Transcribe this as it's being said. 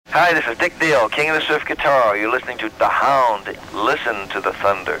Hi, this is Dick Dale, King of the Surf Guitar. You're listening to The Hound. Listen to the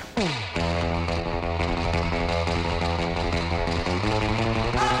thunder. Let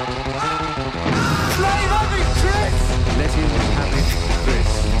him have it, Chris.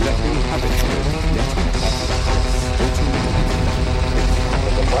 Let him have it, Chris.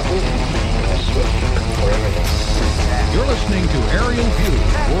 You're listening to Aerial View,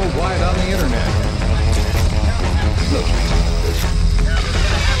 worldwide on the internet. Look.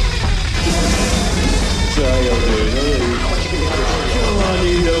 How y'all doing?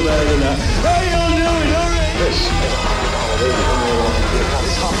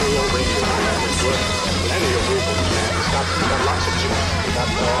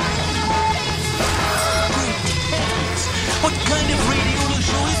 What kind of radio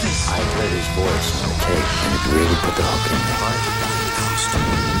show is this? I heard his voice on the tape, and it really put the hook in me.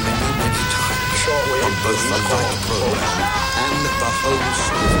 Many times. On both the quiet program and the whole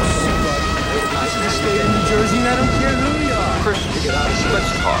show. Stay in New Jersey and I don't care who you are. Chris,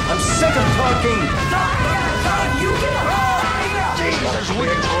 let's talk. I'm sick of talking.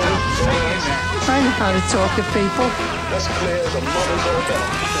 I know how to talk to people. That's clear as a mother's own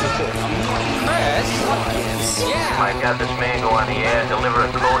You might have this man go on the air, deliver a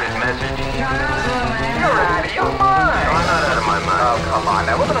coded message. You're out of your mind. No, I'm not out of my mind. Oh, come on.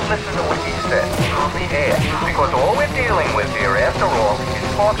 Now, we're going to listen to what he said on the air. Because all we're dealing with here, after all, is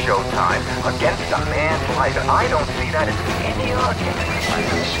talk show time against a man's life. And I don't see that as any argument. I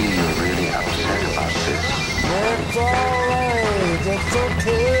can see you're really upset about this. It's all right. It's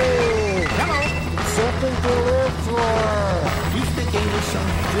okay. Hello. Something to live for. You speak English, son?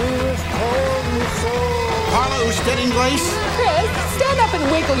 Jesus told me so. Harlow, who's studying Grace? Chris, stand up and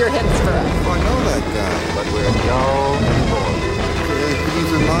wiggle your hips for us. I know that guy, but we're no more.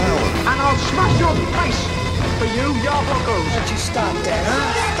 He's a nihilist. And I'll smash your face for you, Yarbrougos. Won't you stop, Dad?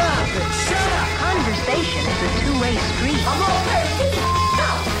 Stop it. Shut up. Conversation is a two-way street. I'm okay.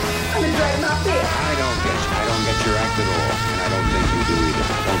 I'm gonna drive him out there. I don't get your act at all, and I don't think you do either.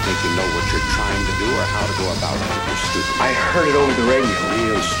 I don't think you know what you're trying to do or how to go about it. You're stupid. I heard it over the radio.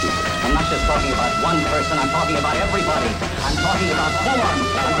 Real stupid. I'm not just talking about one person, I'm talking about everybody. I'm talking about form,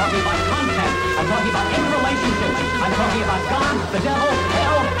 I'm talking about content, I'm talking about interrelationships, I'm talking about God, the devil,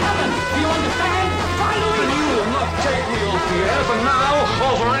 hell, heaven. Do you understand? Finally! You will not take me off the air for now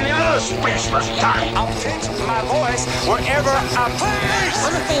or for any other spaceless time. I'll pitch my voice wherever I please.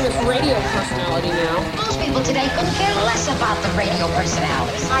 I'm a famous radio personality now. Most people today couldn't care less about the radio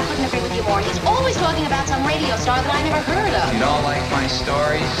personalities. I couldn't agree with you more. He's always talking about some radio star that I never heard of. You don't like my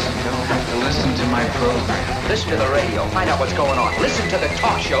stories? You don't have to listen to my program. Listen to the radio, find out what's going on. Listen to the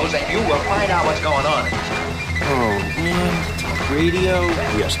talk shows, and you will find out what's going on. Oh, man. Talk radio?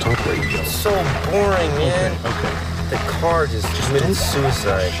 Yes, talk radio. It's so boring, man. Okay. The car just committed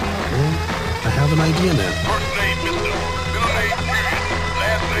suicide. I have an idea, man. First name, mister. Middle name, period.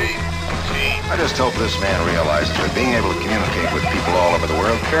 Last name, G. I just hope this man realizes that being able to communicate with people all over the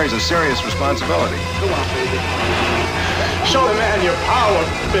world carries a serious responsibility. Come on, baby. Show the man your power,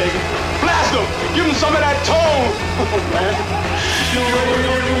 baby. Blast him! Give him some of that tone! Oh, man.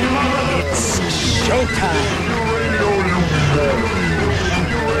 It's showtime.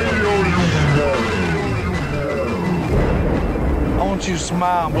 I want you to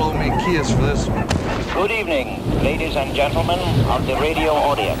smile and blow me a kiss for this one. Good evening, ladies and gentlemen of the radio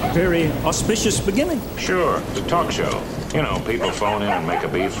audience. Very auspicious beginning. Sure, it's a talk show. You know, people phone in and make a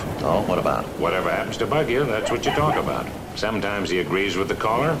beef. Oh, what about? Whatever happens to bug you, that's what you talk about. Sometimes he agrees with the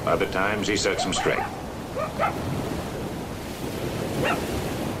caller, other times he sets him straight.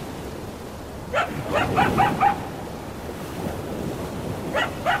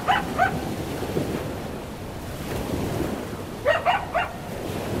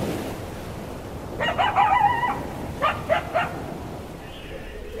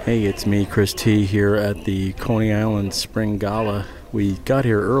 Hey, it's me, Chris T, here at the Coney Island Spring Gala. We got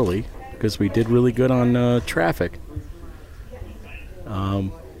here early because we did really good on traffic.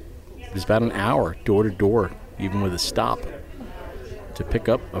 It was about an hour, door to door, even with a stop, to pick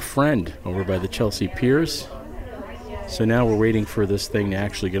up a friend over by the Chelsea Piers. So now we're waiting for this thing to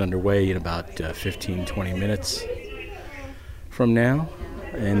actually get underway in about 15, 20 minutes from now.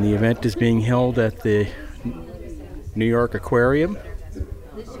 And the event is being held at the New York Aquarium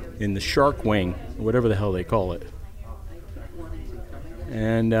in the Shark Wing, whatever the hell they call it.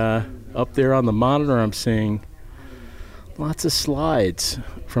 And up there on the monitor I'm seeing lots of slides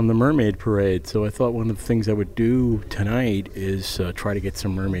from the Mermaid Parade. So I thought one of the things I would do tonight is try to get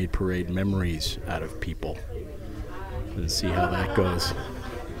some Mermaid Parade memories out of people and see how that goes.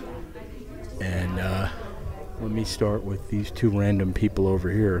 And Let me start with these two random people over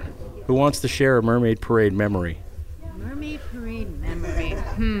here. Who wants to share a Mermaid Parade memory? Mermaid Parade memory.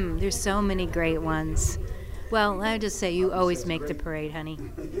 There's so many great ones. Well, I would just say you always make the parade, honey.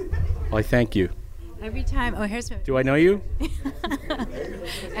 Well, I thank you. Every time. Oh, here's. Do I know you?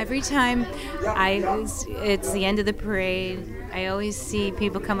 Every time it's the end of the parade, I always see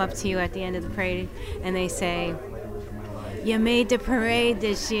people come up to you at the end of the parade, and they say, "You made the parade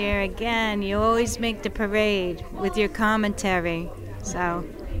this year again. You always make the parade with your commentary." So.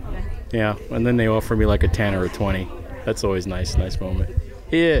 Yeah, and then they offer me like a 10 or a 20. That's always nice moment.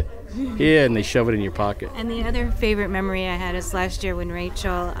 Here, and they shove it in your pocket. And the other favorite memory I had is last year when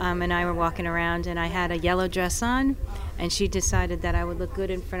Rachel and I were walking around, and I had a yellow dress on, and she decided that I would look good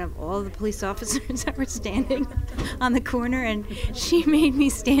in front of all the police officers that were standing on the corner, and she made me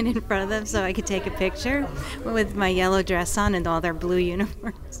stand in front of them so I could take a picture with my yellow dress on and all their blue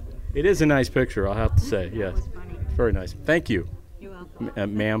uniforms. It is a nice picture, I'll have to say, yes. It's very nice. Thank you. You're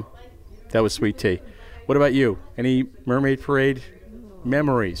welcome. Ma'am, that was sweet tea. What about you? Any Mermaid Parade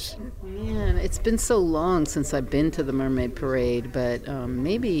memories? Man, it's been so long since I've been to the Mermaid Parade, but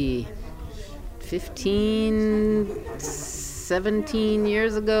maybe 15, 17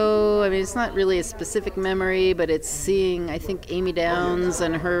 years ago. I mean, it's not really a specific memory, but it's seeing, I think, Amy Downs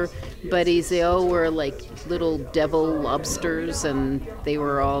and her buddies. They all were like little devil lobsters, and they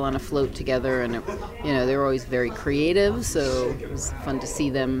were all on a float together, and they were always very creative, so it was fun to see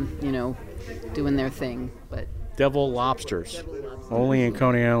them, doing their thing. But Devil lobsters. Only in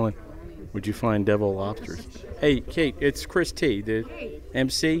Coney Island would you find devil lobsters. Hey, Kate, it's Chris T, the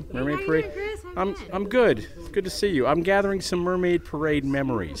MC, Mermaid Parade. I'm good. It's good to see you. I'm gathering some Mermaid Parade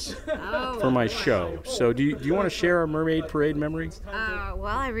memories for my show. So do you want to share a Mermaid Parade memory? Well,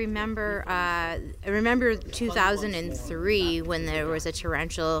 I remember 2003 when there was a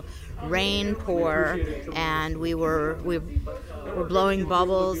torrential rain pour, and we were blowing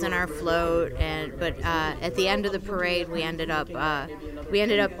bubbles in our float, but at the end of the parade we ended up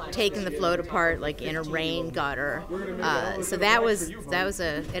taking the float apart like in a rain gutter. So that was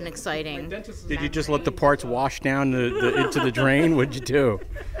an exciting. Did you just let the parts wash down into the drain? What'd you do?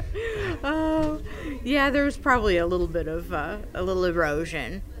 Oh, yeah, there was probably a little bit of a little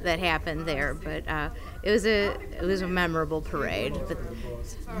erosion that happened there, but it was a memorable parade, but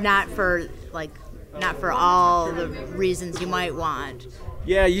not for all the reasons you might want.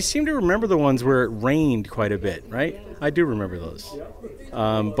 Yeah, you seem to remember the ones where it rained quite a bit, right? I do remember those.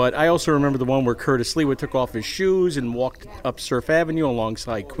 But I also remember the one where Curtis Lewa took off his shoes and walked up Surf Avenue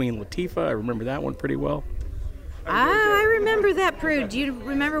alongside Queen Latifah. I remember that one pretty well. I remember that parade. Do you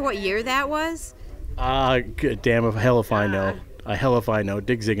remember what year that was? Damn, hell if I know. Hell if I know.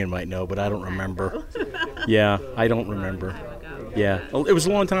 Dick Ziggin might know, but I don't remember. Yeah, I don't remember. Yeah, it was a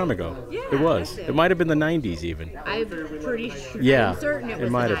long time ago. Yeah, it was. It might have been the 90s even. I'm pretty sure. Yeah, I'm certain it was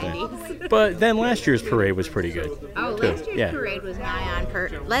might the have 90s. been. But then last year's parade was pretty good. Oh, too. last year's parade was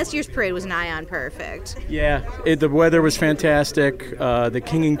nigh on perfect. Yeah, the weather was fantastic. The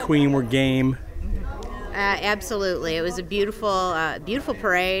king and queen were game. Absolutely, it was a beautiful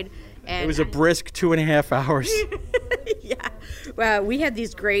parade. And it was a brisk 2.5 hours. Yeah. Well, we had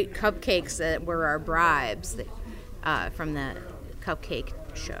these great cupcakes that were our bribes from the cupcake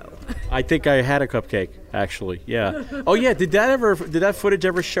show. I think I had a cupcake, actually. Yeah. Oh, yeah. Did that footage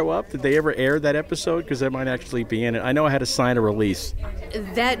ever show up? Did they ever air that episode? Because that might actually be in it. I know I had to sign a release.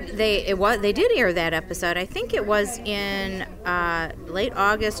 They did air that episode. I think it was in late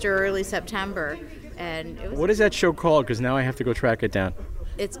August or early September. And it was, what is that show called? Because now I have to go track it down.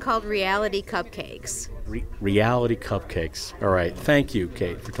 It's called Reality Cupcakes. Reality Cupcakes. All right. Thank you,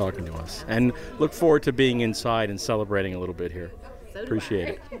 Kate, for talking to us. And look forward to being inside and celebrating a little bit here. Appreciate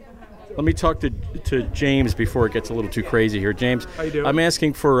it. Let me talk to James before it gets a little too crazy here. James, how you doing? I'm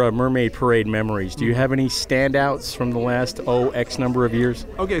asking for Mermaid Parade memories. Do you have any standouts from the last X number of years?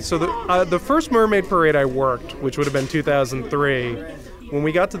 Okay, so the first Mermaid Parade I worked, which would have been 2003, when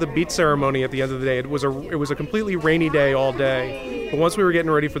we got to the beach ceremony at the end of the day, it was a completely rainy day all day. But once we were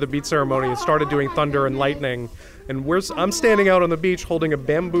getting ready for the beach ceremony, it started doing thunder and lightning. And I'm standing out on the beach holding a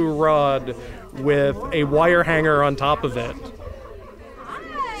bamboo rod with a wire hanger on top of it.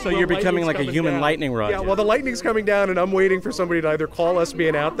 So you're becoming like a human down. lightning rod. Yeah, well, the lightning's coming down, and I'm waiting for somebody to either call us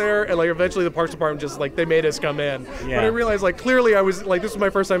being out there, and eventually the Parks Department just they made us come in. Yeah. But I realized clearly I was this was my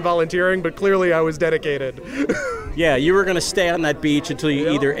first time volunteering, but clearly I was dedicated. Yeah, you were going to stay on that beach until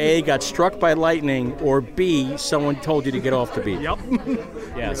you either A, got struck by lightning, or B, someone told you to get off the beach. Yep.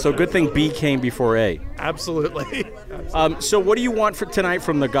 Yeah, so good thing B came before A. Absolutely. So what do you want for tonight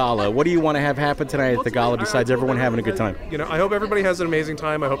from the gala? What do you want to have happen tonight at the gala besides everyone having a good time? I hope everybody has an amazing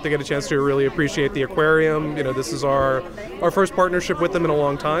time. I hope they get a chance to really appreciate the aquarium. This is our first partnership with them in a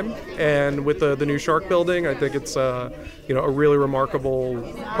long time, and with the new Shark building, I think it's a really remarkable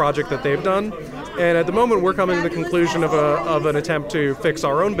project that they've done. And at the moment, we're coming to the conclusion of an attempt to fix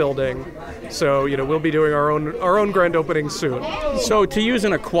our own building. So we'll be doing our own grand opening soon. So to use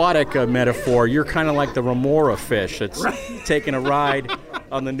an aquatic metaphor, you're kind of like the remora fish that's taking a ride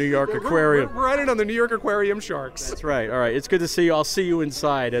on the New York Aquarium. We're riding on the New York Aquarium sharks. That's right. All right. It's good to see you. I'll see you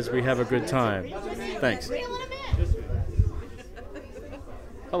inside as we have a good time. Thanks.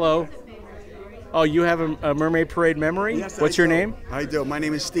 Hello. Oh, you have a Mermaid Parade memory? Yes, What's your name? I do. My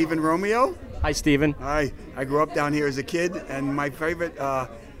name is Stephen Romeo. Hi, Stephen. Hi. I grew up down here as a kid, and my favorite...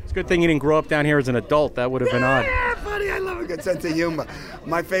 It's a good thing you didn't grow up down here as an adult. That would have been odd. Yeah, buddy, I love a good sense of humor.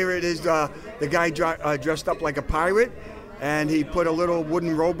 My favorite is the guy dressed up like a pirate, and he put a little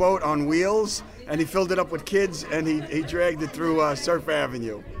wooden rowboat on wheels, and he filled it up with kids, and he dragged it through Surf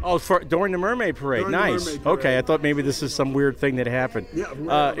Avenue. Oh, during the Mermaid Parade. Nice. Mermaid Parade. Okay, I thought maybe this is some weird thing that happened.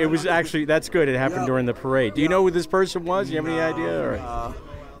 Yeah. It was actually, that's good. It happened during the parade. Do you know who this person was? Do you have any idea?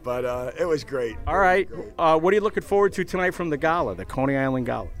 But it was great. All right. What are you looking forward to tonight from the gala, the Coney Island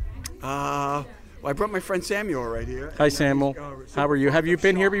Gala? Well, I brought my friend Samuel right here. Hi, Samuel. How are you? Have you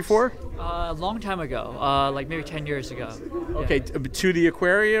been here before? A long time ago, like maybe 10 years ago. Okay, to the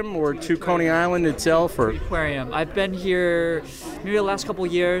aquarium or to Coney Island itself, or aquarium? I've been here maybe the last couple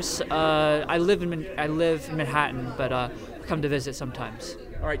years. I live in Manhattan, but I come to visit sometimes.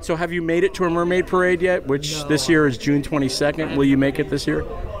 All right. So have you made it to a Mermaid Parade yet? Which this year is June 22nd. Will you make it this year?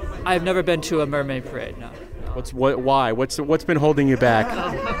 I've never been to a Mermaid Parade. No. Why? What's been holding you back?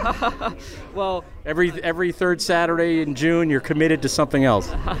 Well, every third Saturday in June, you're committed to something else.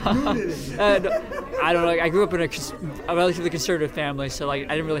 I don't know. I grew up in a relatively conservative family, so I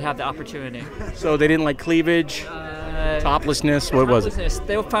didn't really have the opportunity. So they didn't like cleavage, toplessness. What was it?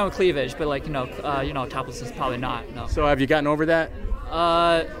 They were fine with cleavage, but toplessness probably not. No. So have you gotten over that?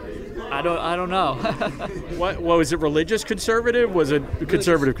 I don't know. What was it? Religious conservative? Was it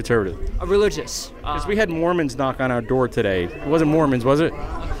conservative conservative? Religious. Because we had Mormons knock on our door today. It wasn't Mormons, was it?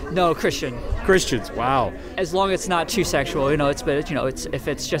 No, Christian. Christians. Wow. As long as it's not too sexual, it's if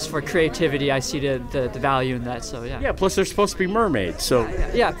it's just for creativity, I see the value in that. So yeah. Yeah. Plus, they're supposed to be mermaids. So.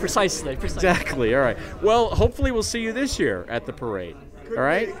 Yeah. Precisely. Exactly. All right. Well, hopefully we'll see you this year at the parade. All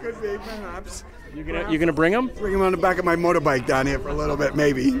right. Could be, perhaps. You gonna bring him? Bring him on the back of my motorbike down here for a little bit,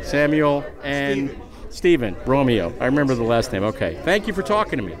 maybe. Samuel and Stephen Romeo. I remember the last name. Okay. Thank you for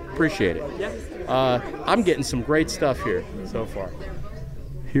talking to me. Appreciate it. Yeah. I'm getting some great stuff here so far.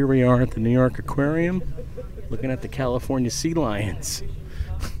 Here we are at the New York Aquarium, looking at the California sea lions.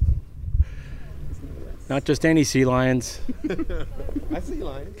 Not just any sea lions. I see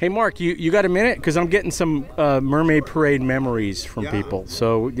lions. Hey, Mark, you got a minute? Because I'm getting some Mermaid Parade memories from people.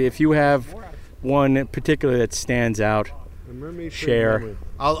 So if you have one particular that stands out, share.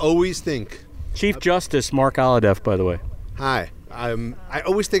 I'll always think. Chief Justice Mark Aladeff, by the way. Hi. I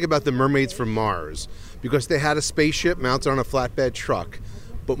always think about the mermaids from Mars because they had a spaceship mounted on a flatbed truck.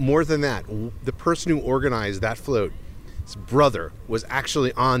 But more than that, the person who organized that float, his brother, was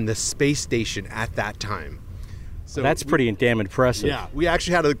actually on the space station at that time. So that's pretty damn impressive. Yeah, we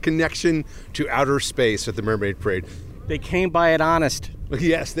actually had a connection to outer space at the Mermaid Parade. They came by it honest.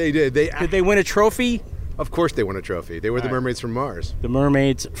 Yes, they did. Did they win a trophy? Of course they won a trophy. They were the mermaids from Mars. The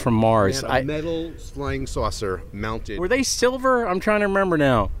mermaids from Mars. They had a metal flying saucer mounted. Were they silver? I'm trying to remember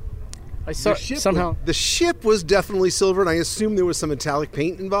now. I saw somehow. The ship was definitely silver, and I assume there was some metallic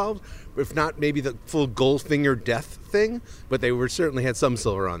paint involved. If not, maybe the full Goldfinger death thing. But they certainly had some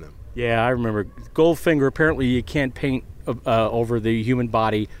silver on them. Yeah, I remember. Goldfinger, apparently you can't paint over the human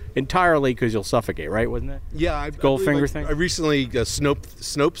body entirely because you'll suffocate, right? Wasn't that? Yeah. Goldfinger thing? I recently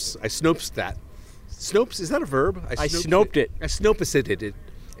snopes. I snopes that. Snopes, is that a verb? I snoped it. I snopes it.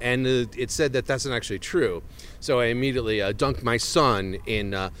 And it said that that's not actually true. So I immediately dunked my son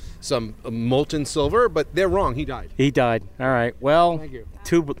in some molten silver, but they're wrong. He died. He died. All right. Well, thank you.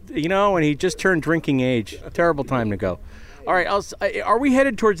 And he just turned drinking age. Terrible time to go. All right. Are we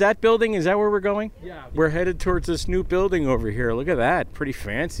headed towards that building? Is that where we're going? Yeah. We're headed towards this new building over here. Look at that. Pretty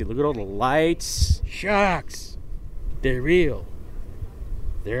fancy. Look at all the lights. Sharks. They're real.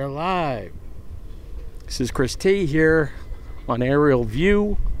 They're alive. This is Chris T here on Aerial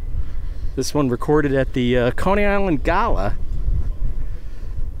View. This one recorded at the Coney Island Gala.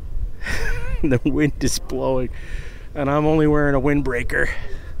 The wind is blowing, and I'm only wearing a windbreaker.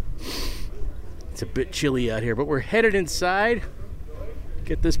 It's a bit chilly out here, but we're headed inside.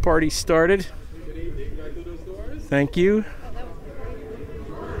 Get this party started. Thank you.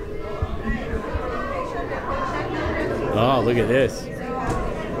 Oh, look at this.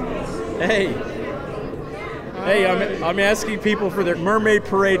 Hey, I'm asking people for their Mermaid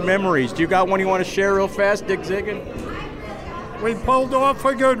Parade memories. Do you got one you want to share real fast, Dick Ziggin? We pulled off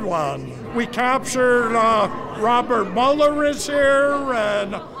a good one. We captured Robert Mueller is here,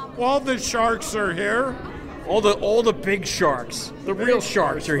 and all the sharks are here. All the big sharks, the real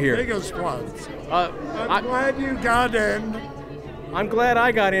sharks are here. Biggest ones. I'm glad you got in. I'm glad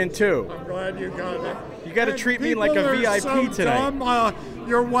I got in too. I'm glad you got in. You got to treat me like a VIP so tonight. Dumb.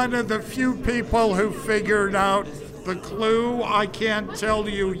 You're one of the few people who figured out the clue. I can't tell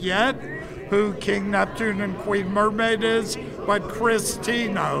you yet who King Neptune and Queen Mermaid is, but Chris T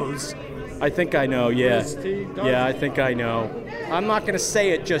knows. I think I know, yeah. Yeah, I think I know. I'm not going to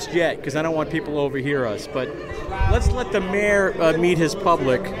say it just yet because I don't want people to overhear us, but let's let the mayor meet his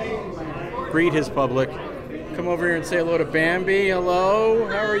public, greet his public. Come over here and say hello to Bambi. Hello,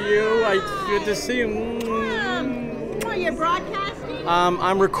 how are you? Good to see you. Are you broadcasting?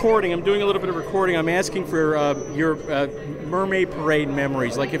 I'm recording. I'm doing a little bit of recording. I'm asking for your Mermaid Parade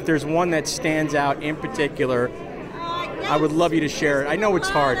memories. Like if there's one that stands out in particular, I would love you to share it. I know it's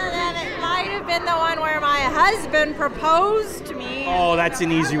hard. Been the one where my husband proposed to me. Oh, that's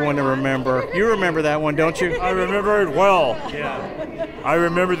an easy one to remember. You remember that one, don't you? I remember it well. Yeah. I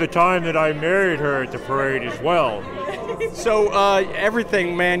remember the time that I married her at the parade as well. So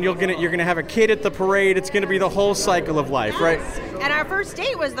everything, man, you're gonna have a kid at the parade. It's gonna be the whole cycle of life, right? And our first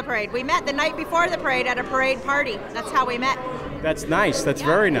date was the parade. We met the night before the parade at a parade party. That's how we met. That's nice. That's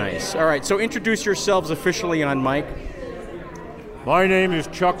very nice. All right. So introduce yourselves officially on mic. My name is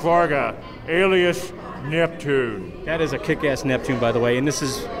Chuck Varga, alias Neptune. That is a kick-ass Neptune, by the way, and this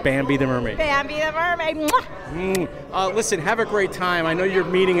is Bambi the Mermaid. Bambi the Mermaid. Listen, have a great time. I know you're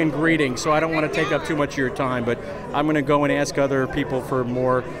meeting and greeting, so I don't want to take up too much of your time, but I'm going to go and ask other people for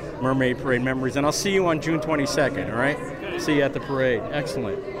more Mermaid Parade memories, and I'll see you on June 22nd, all right? See you at the parade.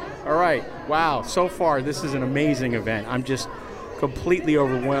 Excellent. All right. Wow. So far, this is an amazing event. I'm just completely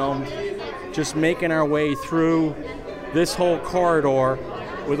overwhelmed. Just making our way through this whole corridor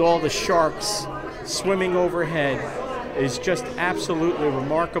with all the sharks swimming overhead is just absolutely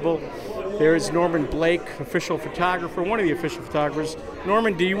remarkable. There is Norman Blake, official photographer, one of the official photographers.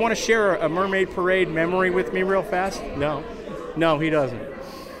 Norman, do you want to share a Mermaid Parade memory with me real fast? No. No, he doesn't.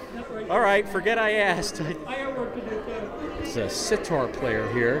 All right, forget I asked. There's a sitar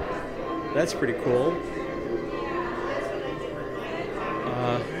player here. That's pretty cool.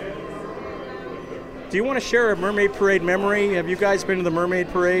 Do you want to share a Mermaid Parade memory? Have you guys been to the Mermaid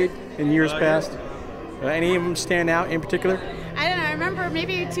Parade in years past? Any of them stand out in particular? I don't know. I remember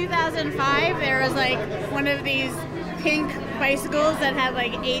maybe 2005, there was like one of these pink bicycles that had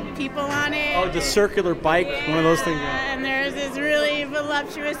like 8 people on it. Oh, the circular bike, one of those things. And there was this really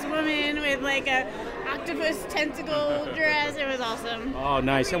voluptuous woman with like a octopus tentacle dress. It was awesome. Oh,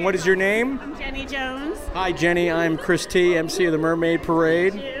 nice. And what is your name? I'm Jenny Jones. Hi, Jenny. I'm Chris T, MC of the Mermaid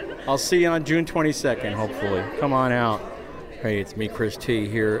Parade. I'll see you on June 22nd, hopefully. Come on out. Hey, it's me, Chris T,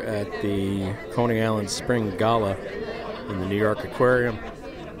 here at the Coney Island Spring Gala in the New York Aquarium.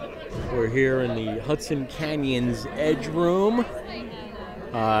 We're here in the Hudson Canyon's Edge Room,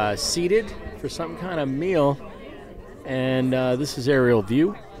 seated for some kind of meal. And this is Aerial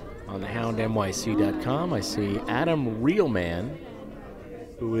View on thehoundnyc.com. I see Adam Reelman,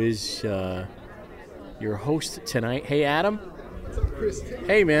 who is your host tonight. Hey, Adam.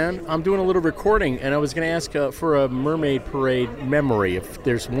 Hey, man, I'm doing a little recording, and I was going to ask for a Mermaid Parade memory. If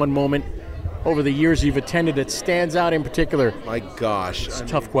there's one moment over the years you've attended that stands out in particular. My gosh. It's a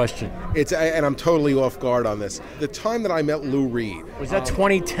tough question. And I'm totally off guard on this. The time that I met Lou Reed. Was that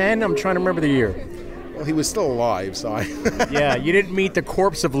 2010? I'm trying to remember the year. Well, he was still alive, so I... Yeah, you didn't meet the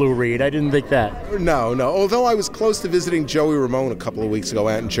corpse of Lou Reed. I didn't think that. No. Although I was close to visiting Joey Ramone a couple of weeks ago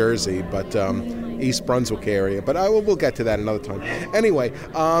out in Jersey, but East Brunswick area. But we'll get to that another time. Anyway,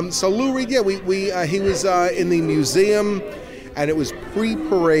 so Lou Reed, yeah, he was in the museum, and it was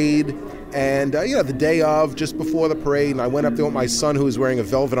pre-parade. And, the day of, just before the parade, and I went up there with my son who was wearing a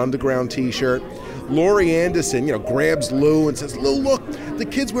Velvet Underground t-shirt. Laurie Anderson, grabs Lou and says, Lou, look, the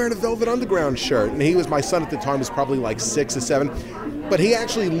kid's wearing a Velvet Underground shirt. And my son at the time was probably like 6 or 7. But he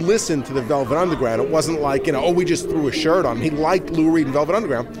actually listened to the Velvet Underground. It wasn't like, we just threw a shirt on him. He liked Lou Reed and Velvet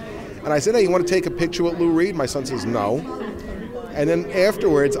Underground. And I said, hey, you want to take a picture with Lou Reed? My son says, no. And then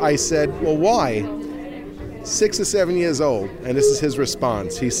afterwards, I said, well, why? 6 or 7 years old. And this is his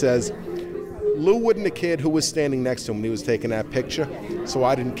response. He says, Lou wasn't a kid who was standing next to him when he was taking that picture, so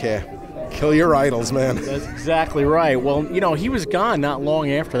I didn't care. Kill your idols, man. That's exactly right. Well, he was gone not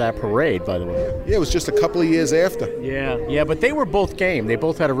long after that parade, by the way. Yeah, it was just a couple of years after. Yeah, but they were both game. They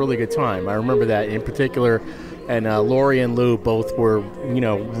both had a really good time. I remember that in particular, and Lori and Lou both were,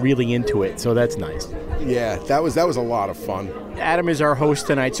 really into it, so that's nice. Yeah, that was a lot of fun. Adam is our host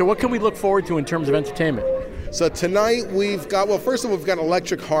tonight, so what can we look forward to in terms of entertainment? So tonight we've got, first of all, we've got an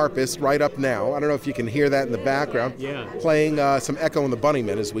electric harpist right up now. I don't know if you can hear that in the background. Yeah. Playing some Echo and the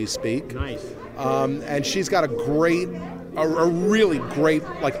Bunnymen as we speak. Nice. And she's got a really great,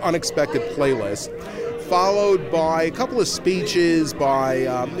 unexpected playlist. Followed by a couple of speeches by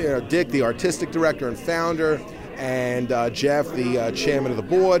Dick, the artistic director and founder, and Jeff, the chairman of the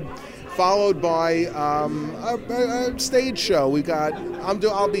board. Followed by a stage show. We've got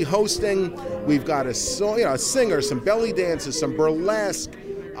I'll be hosting. We've got a singer, some belly dancers, some burlesque.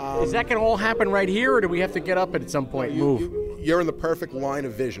 Is that going to all happen right here, or do we have to get up at some point and move? You're in the perfect line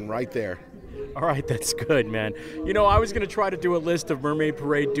of vision right there. All right, that's good, man. I was going to try to do a list of Mermaid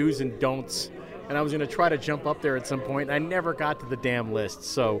Parade do's and don'ts, and I was going to try to jump up there at some point, and I never got to the damn list.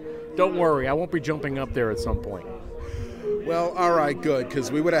 So don't worry, I won't be jumping up there at some point. Well, all right, good,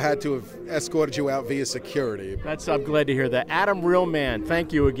 because we would have had to have escorted you out via security. I'm glad to hear that. Adam Realman,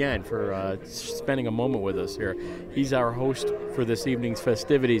 thank you again for spending a moment with us here. He's our host for this evening's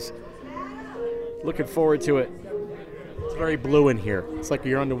festivities. Looking forward to it. It's very blue in here. It's like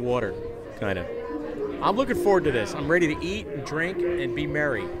you're underwater, kind of. I'm looking forward to this. I'm ready to eat and drink and be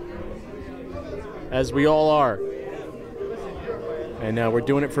merry, as we all are. And we're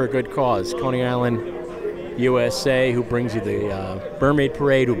doing it for a good cause. Coney Island USA, who brings you the Mermaid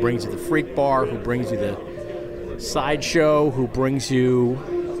Parade, who brings you the Freak Bar, who brings you the Sideshow, who brings you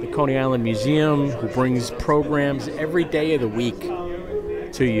the Coney Island Museum, who brings programs every day of the week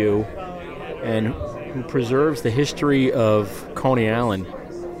to you, and who preserves the history of Coney Island,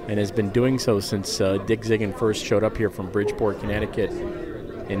 and has been doing so since Dick Ziggin first showed up here from Bridgeport, Connecticut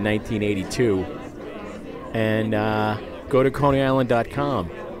in 1982. And go to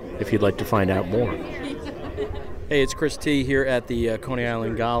ConeyIsland.com if you'd like to find out more. Hey, it's Chris T here at the Coney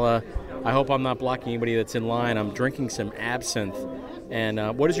Island Gala. I hope I'm not blocking anybody that's in line. I'm drinking some absinthe.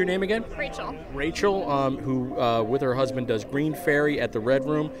 And what is your name again? Rachel. Rachel, who with her husband does Green Fairy at the Red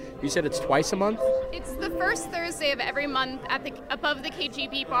Room. You said it's twice a month? It's the first Thursday of every month above the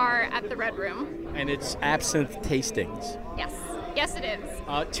KGB bar at the Red Room. And it's absinthe tastings. Yes. Yes, it is.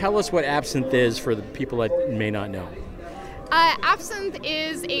 Tell us what absinthe is for the people that may not know. Absinthe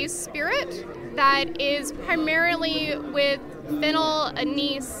is a spirit that is primarily with fennel,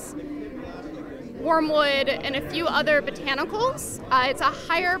 anise, wormwood, and a few other botanicals. It's a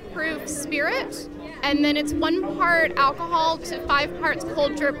higher proof spirit, and then it's 1 part alcohol to 5 parts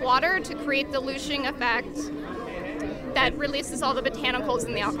cold drip water to create the lushing effect that releases all the botanicals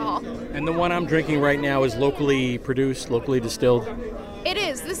in the alcohol. And the one I'm drinking right now is locally produced, locally distilled? It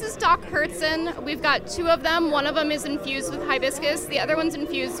is. This is Doc Hertzen. We've got 2 of them. One of them is infused with hibiscus. The other one's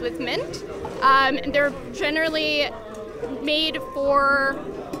infused with mint. They're generally made for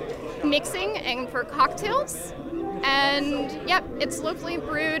mixing and for cocktails. And, yep, it's locally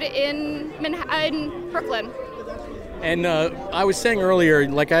brewed in Brooklyn. And I was saying earlier,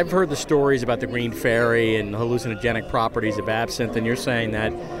 I've heard the stories about the Green Fairy and hallucinogenic properties of absinthe, and you're saying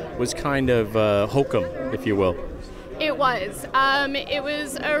that was kind of hokum, if you will. It was. It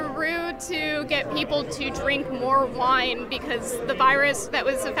was a ruse to get people to drink more wine because the virus that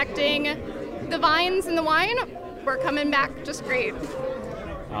was affecting the vines in the wine were coming back just great.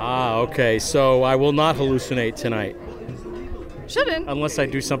 Ah, okay. So I will not hallucinate tonight. Shouldn't. Unless I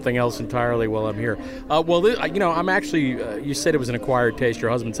do something else entirely while I'm here. I'm actually, you said it was an acquired taste. Your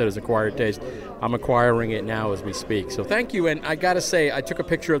husband said it was an acquired taste. I'm acquiring it now as we speak. So thank you. And I got to say, I took a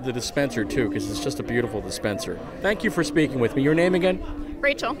picture of the dispenser, too, because it's just a beautiful dispenser. Thank you for speaking with me. Your name again?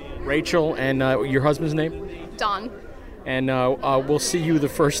 Rachel. Rachel. And your husband's name? Don. And we'll see you the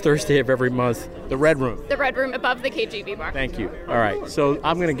first Thursday of every month. The Red Room. The Red Room above the KGB bar. Thank you. All right. So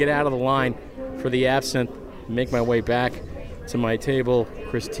I'm going to get out of the line for the absinthe, make my way back to my table.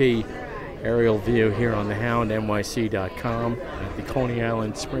 Chris T, aerial view here on thehoundnyc.com at the Coney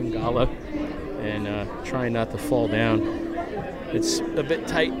Island Spring Gala, and trying not to fall down. It's a bit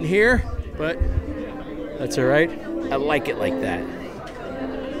tight in here, but that's all right. I like it like that.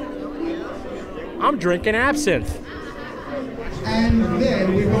 I'm drinking absinthe. And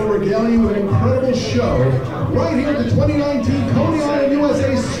then we will regale you with an incredible show right here at the 2019 Coney Island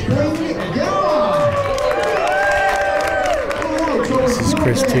USA Spring Gala. This is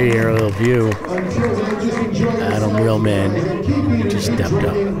Chris T, aerial view. Adam Realman just stepped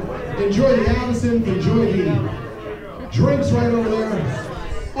up. Enjoy the absinthe, enjoy the drinks right over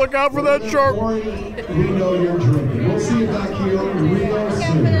there. Look out for that shark. We know you're drinking. We'll see you back here real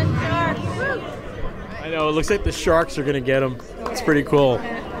soon. I know, it looks like the sharks are going to get them. It's pretty cool.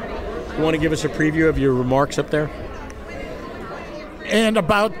 You want to give us a preview of your remarks up there? In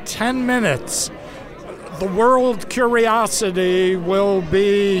about 10 minutes, the world curiosity will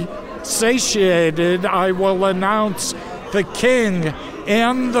be satiated. I will announce the king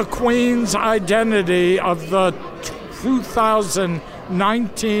and the queen's identity of the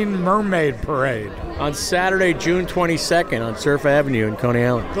 2019 Mermaid Parade. On Saturday, June 22nd on Surf Avenue in Coney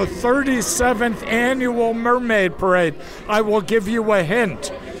Island. The 37th annual Mermaid Parade. I will give you a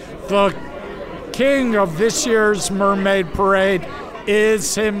hint. The king of this year's Mermaid Parade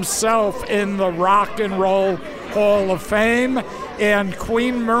is himself in the Rock and Roll Hall of Fame, and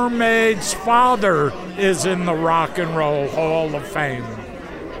Queen Mermaid's father is in the Rock and Roll Hall of Fame.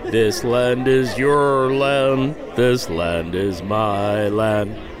 This land is your land, this land is my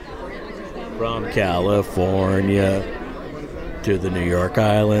land. From California to the New York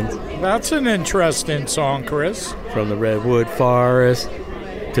Islands. That's an interesting song, Chris. From the Redwood Forest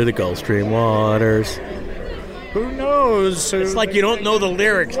to the Gulf Stream waters. Who knows? It's like you don't know the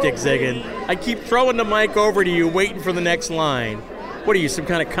lyrics, Dick Ziggin. I keep throwing the mic over to you, waiting for the next line. What are you, some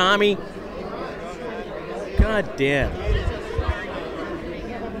kind of commie? God damn.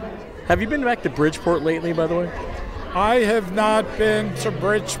 Have you been back to Bridgeport lately, by the way? I have not been to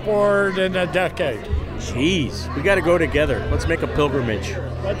Bridgeport in a decade. Jeez, we got to go together. Let's make a pilgrimage.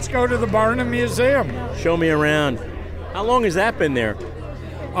 Let's go to the Barnum Museum. Show me around. How long has that been there?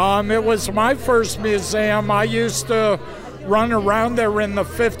 It was my first museum. I used to run around there in the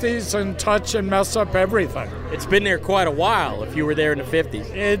 50s and touch and mess up everything. It's been there quite a while if you were there in the 50s.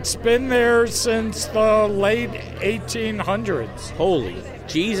 It's been there since the late 1800s. Holy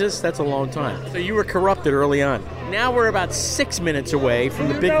Jesus, that's a long time. So you were corrupted early on. Now we're about 6 minutes away from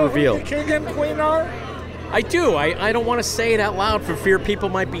the big reveal. Who the king and queen are? I do. I don't want to say it out loud for fear people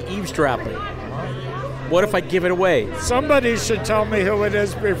might be eavesdropping. What if I give it away? Somebody should tell me who it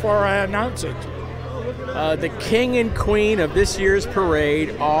is before I announce it. The king and queen of this year's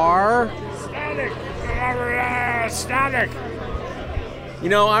parade are... Static. You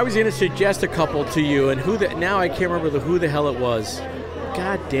know, I was going to suggest a couple to you, and now I can't remember who the hell it was.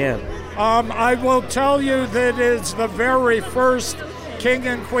 God damn. I will tell you that is the very first king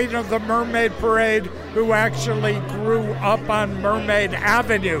and queen of the Mermaid Parade who actually grew up on Mermaid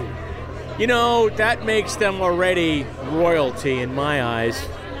Avenue. You know, that makes them already royalty in my eyes.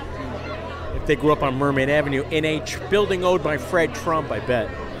 If they grew up on Mermaid Avenue in a building owned by Fred Trump, I bet.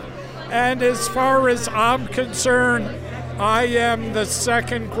 And as far as I'm concerned, I am the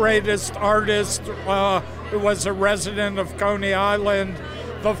second greatest artist who was a resident of Coney Island.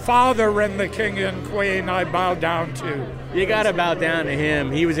 The father and the king and queen I bow down to. You got to bow down to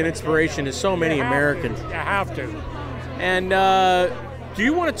him. He was an inspiration to so many Americans. You have to. And do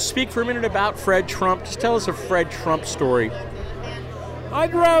you want to speak for a minute about Fred Trump? Just tell us a Fred Trump story.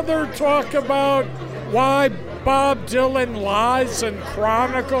 I'd rather talk about why Bob Dylan lies and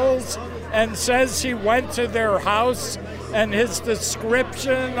chronicles and says he went to their house, and his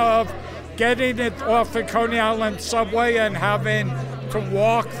description of getting it off the Coney Island subway and having to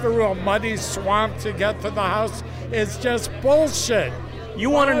walk through a muddy swamp to get to the house is just bullshit. You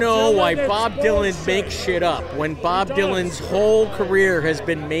want to know why Bob Dylan makes shit up when Bob Dylan's whole career has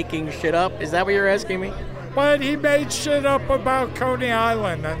been making shit up? Is that what you're asking me? But he made shit up about Coney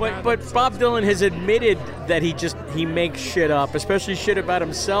Island. But Bob Dylan has admitted that he makes shit up, especially shit about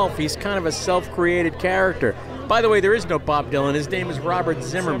himself. He's kind of a self-created character. By the way, there is no Bob Dylan. His name is Robert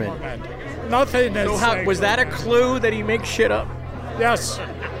Zimmerman. Nothing is. So was that a clue that he makes shit up? Yes.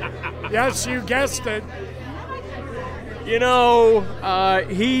 Yes, you guessed it. You know,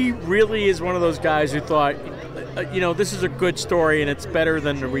 he really is one of those guys who thought, this is a good story and it's better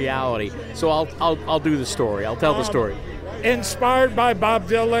than the reality. So I'll do the story. I'll tell the story. Inspired by Bob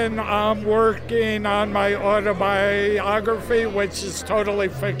Dylan, I'm working on my autobiography, which is totally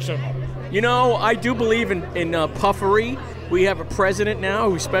fictional. You know, I do believe in puffery. We have a president now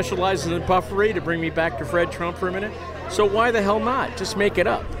who specializes in puffery, to bring me back to Fred Trump for a minute. So why the hell not? Just make it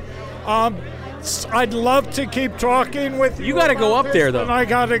up. I'd love to keep talking with you. You got to go up there, though. And I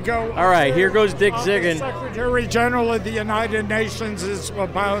got to go. All right, here goes Dick Ziggin. The Secretary General of the United Nations is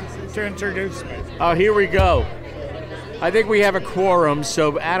about to introduce me. Oh, here we go. I think we have a quorum,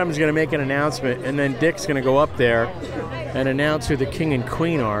 so Adam's going to make an announcement, and then Dick's going to go up there and announce who the king and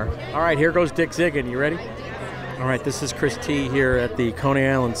queen are. All right, here goes Dick Ziggin. You ready? All right, this is Chris T. here at the Coney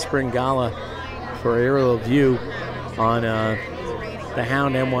Island Spring Gala for Aerial View on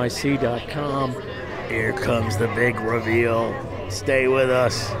thehoundnyc.com. Here comes the big reveal. Stay with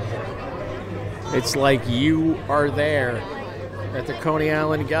us. It's like you are there at the Coney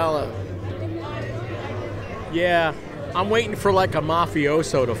Island Gala. Yeah, I'm waiting for like a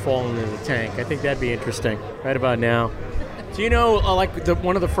mafioso to fall into the tank. I think that'd be interesting right about now. Do you know,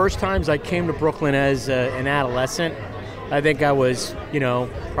 one of the first times I came to Brooklyn as an adolescent, I think I was,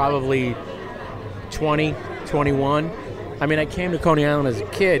 probably 20, 21. I mean, I came to Coney Island as a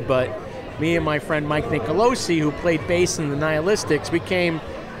kid, but me and my friend Mike Nicolosi, who played bass in the Nihilistics, we came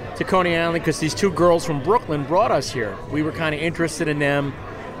to Coney Island because these two girls from Brooklyn brought us here. We were kind of interested in them.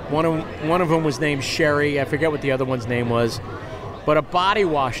 One of them was named Sherry. I forget what the other one's name was. But a body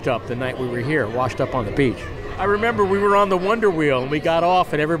washed up the night we were here, washed up on the beach. I remember we were on the Wonder Wheel, and we got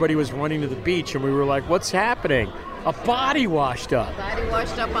off, and everybody was running to the beach, and we were like, what's happening? A body washed up. Body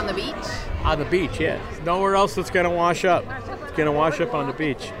washed up on the beach? On the beach, yeah. Nowhere else that's going to wash up. It's going to wash up on the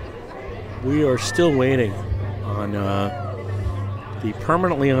beach. We are still waiting on the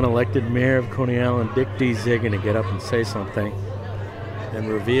permanently unelected mayor of Coney Island, Dick D. Ziggin, to get up and say something and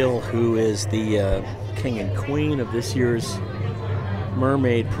reveal who is the king and queen of this year's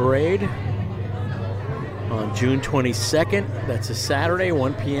Mermaid Parade on June 22nd. That's a Saturday,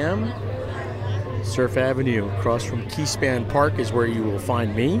 1 p.m. Surf Avenue, across from Keyspan Park, is where you will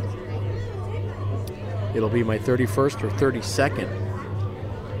find me. It'll be my 31st or 32nd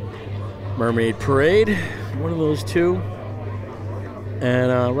Mermaid Parade, one of those two.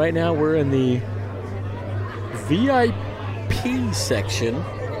 And right now we're in the VIP section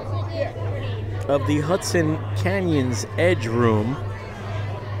of the Hudson Canyon's Edge Room.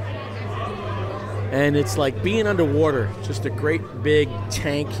 And it's like being underwater. Just a great big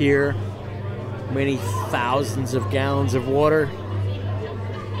tank here. Many thousands of gallons of water.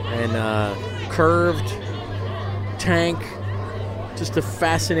 And curved tank. Just a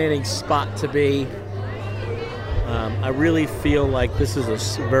fascinating spot to be. I really feel like this is a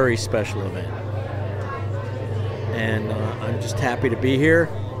very special event. And I'm just happy to be here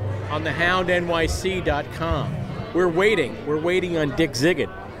on thehoundnyc.com. We're waiting on Dick Ziggin.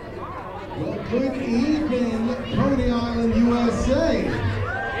 Well, good evening, Coney Island, USA.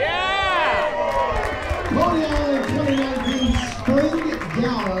 Yeah! Coney Island 2019 Spring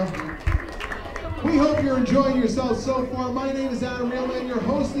Gala. We hope you're enjoying yourselves so far. My name is Adam Reelman, your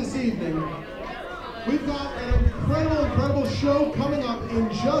host this evening. We've got an incredible show coming up in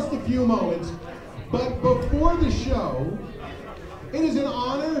just a few moments. But before the show, it is an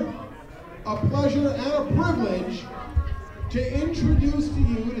honor, a pleasure, and a privilege to introduce to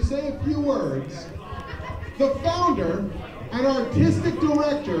you, to say a few words, the founder and artistic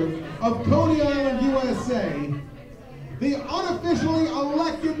director of Coney Island, USA, the unofficially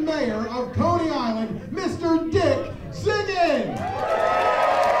elected mayor of Coney Island, Mr. Dick Ziggin.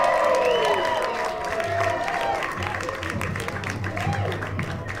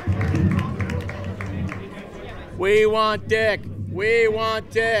 We want Dick. We want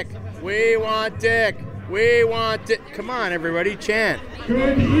Dick. We want Dick. We want Dick. Come on, everybody, chant.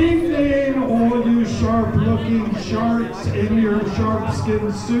 Good evening, all you sharp-looking sharks in your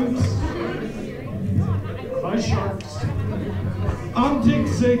sharp-skin suits. Hi, sharks. I'm Dick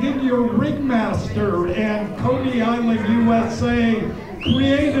Ziggin, your ringmaster and Coney Island, USA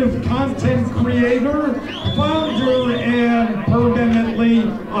creative content creator, founder, and permanently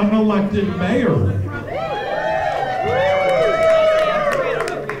unelected mayor.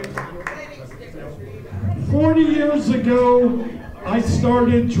 40 years ago, I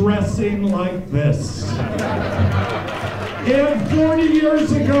started dressing like this. And 40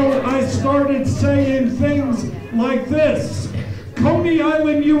 years ago, I started saying things like this. Coney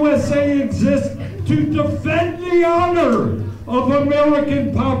Island, USA exists to defend the honor of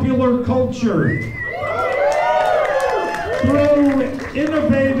American popular culture through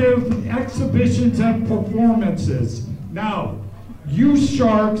innovative exhibitions and performances. Now, you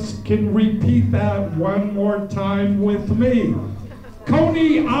sharks can repeat that one more time with me.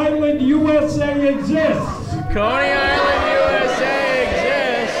 Coney Island, USA exists. Coney Island, USA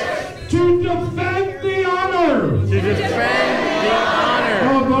exists. To defend the honor. To defend the honor.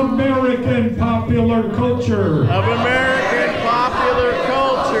 Of American popular culture. Of American popular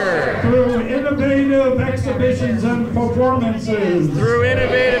culture. Through innovative exhibitions and performances. Through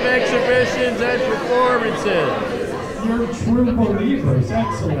innovative exhibitions and performances. You're true believers,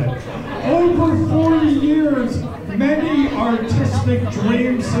 excellent. Over 40 years, many artistic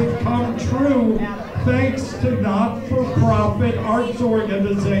dreams have come true thanks to not-for-profit arts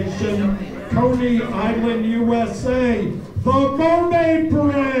organization Coney Island, USA, the Mermaid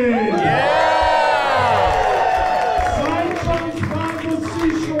Parade! Yeah! Cyclones by the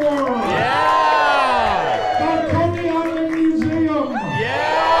seashore! Yeah! The Coney Island Museum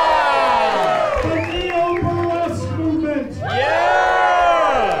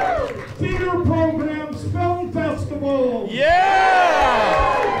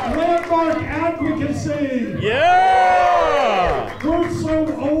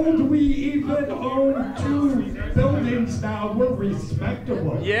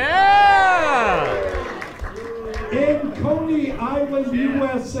Yeah! In Coney Island,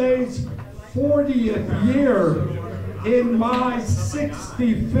 USA's 40th year, in my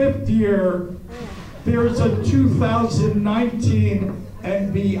 65th year, there's a 2019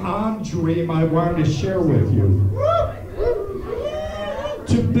 and beyond dream I want to share with you.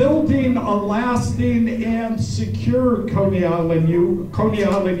 To building a lasting and secure Coney Island,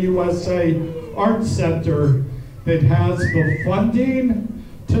 USA Art Center that has the funding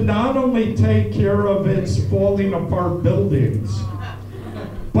to not only take care of its falling apart buildings,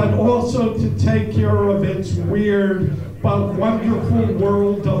 but also to take care of its weird but wonderful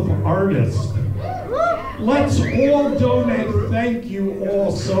world of artists. Let's all donate. Thank you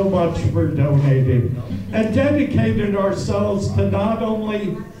all so much for donating. And dedicated ourselves to not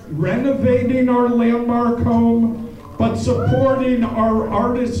only renovating our landmark home, but supporting our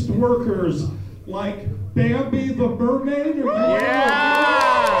artist workers like Bambi the Mermaid.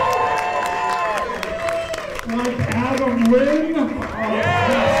 Like Adam Wynn.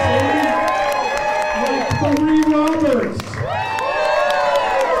 Like Marie Roberts.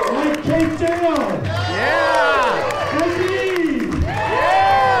 Like Kate Dale.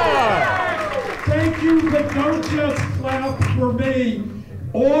 Thank you, but don't just clap for me.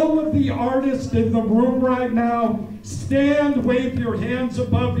 All of the artists in the room right now, stand, wave your hands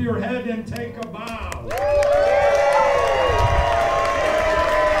above your head, and take a bow.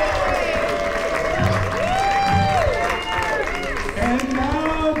 And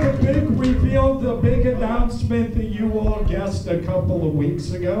now the big reveal, the big announcement that you all guessed a couple of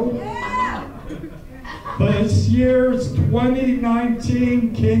weeks ago. This year's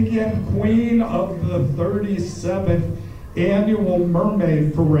 2019 King and Queen of the 37th Annual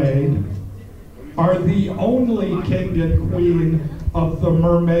Mermaid Parade are the only King and Queen of the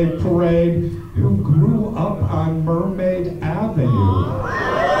Mermaid Parade who grew up on Mermaid Avenue.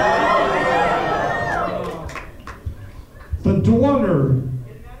 The daughter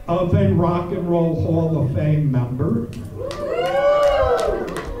of a Rock and Roll Hall of Fame member,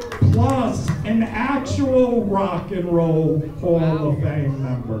 plus an actual Rock and Roll Hall of Fame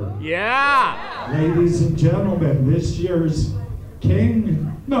member. Yeah! Ladies and gentlemen, this year's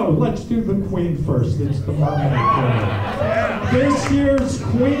let's do the Queen first. It's the Mermaid Parade. This year's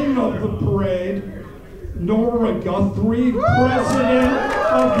Queen of the Parade, Nora Guthrie, President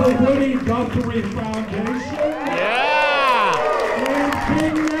of the Woody Guthrie Foundation. Yeah! And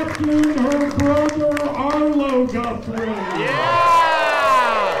King Neptune, her brother, Arlo Guthrie.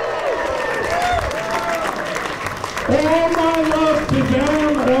 All my love to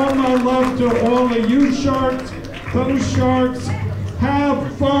them, all my love to all of you sharks. Those sharks,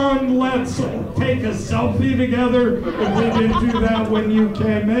 have fun. Let's take a selfie together. If we didn't do that when you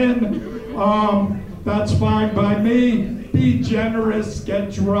came in, that's fine by me. Be generous,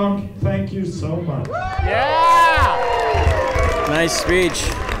 get drunk. Thank you so much. Yeah! Nice speech.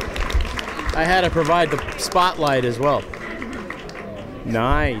 I had to provide the spotlight as well.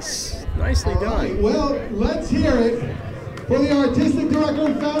 Nice. Nicely done. Well, let's hear it for the artistic director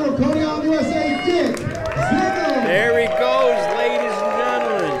and founder of Coney Island, USA, Dick Zimmer. There he goes, ladies and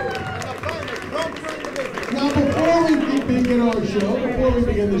gentlemen. Now, before we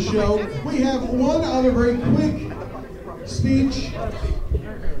begin the show, we have one other very quick speech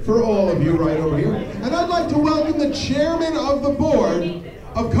for all of you right over here. And I'd like to welcome the chairman of the board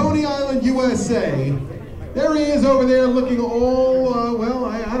of Coney Island, USA. There he is over there looking all,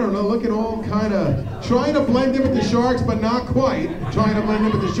 I don't know, looking all kind of, trying to blend in with the Sharks, but not quite. Trying to blend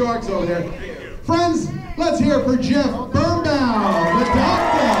in with the Sharks over there. Friends, let's hear it for Jeff Birnbaum, the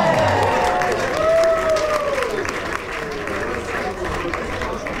doctor.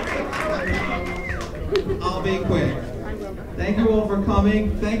 I'll be quick. Thank you all for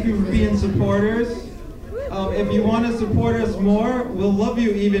coming. Thank you for being supporters. If you want to support us more, we'll love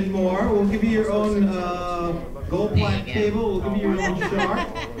you even more. We'll give you your own gold plaque table. We'll give you your own shark.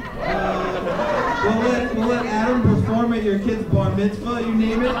 We'll let Adam perform at your kid's bar mitzvah. You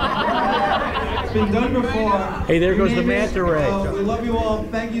name it. It's been done before. Hey, there goes the manta ray. We love you all.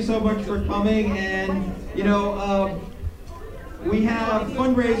 Thank you so much for coming. And we have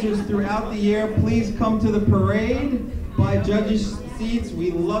fundraisers throughout the year. Please come to the parade. Buy judges' seats.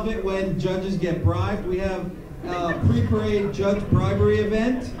 We love it when judges get bribed. We have a pre-parade judge bribery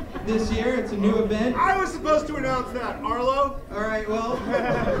event this year. It's a new event. I was supposed to announce that, Arlo. All right, well,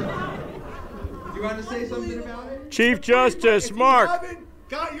 do you want to say something about it? Chief Justice, Mark. You haven't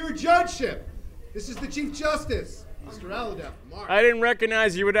got your judgeship. This is the Chief Justice, Mr. Aladef, Mark. I didn't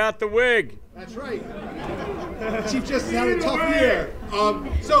recognize you without the wig. That's right. Chief Justice had a tough year.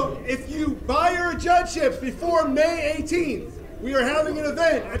 So if you buy your judgeships before May 18th, we are having an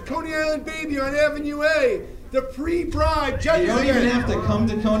event at Coney Island Baby on Avenue A. The pre-bride judges You don't even event. have to come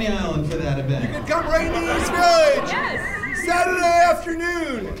to Coney Island for that event. You can come right to East Village. Saturday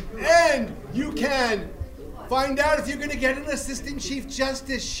afternoon. And you can find out if you're going to get an Assistant Chief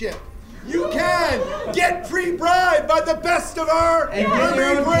Justice ship. You can get pre-bribed by the best of our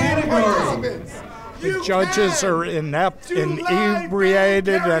Mermaid Parade participants. The judges are inept,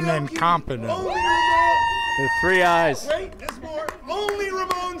 inebriated, and incompetent. The three eyes. Wait, there's more. Only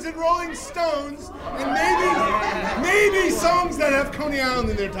Ramones and Rolling Stones, and maybe songs that have Coney Island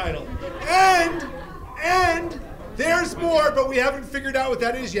in their title. And there's more, but we haven't figured out what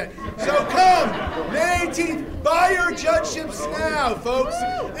that is yet. So come, May 18th, buy your judgeships now, folks.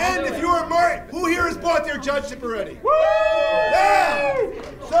 And if you are married, who here has bought their judgeship already? Yeah!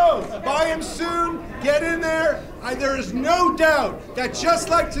 So, buy them soon, get in there. There is no doubt that just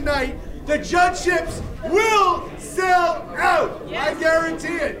like tonight, the judgeships will sell out. I guarantee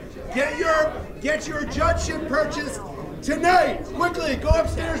it. Get your judgeship purchased tonight. Quickly, go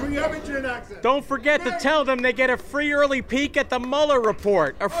upstairs when you have internet access. Don't forget to tell them they get a free early peek at the Mueller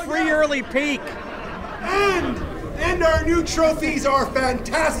report. A free early peek. And our new trophies are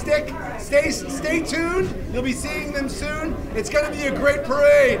fantastic. Stay tuned. You'll be seeing them soon. It's going to be a great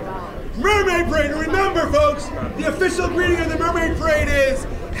parade. Mermaid Parade. Remember, folks, the official greeting of the Mermaid Parade is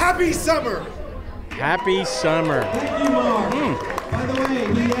Happy Summer. Happy summer. Thank you, Mark. By the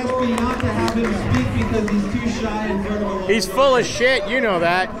way, he asked me not to have him speak because he's too shy in front of a He's full of shit, you know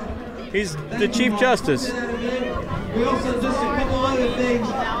that. He's the Chief Justice. We also, just a couple other things.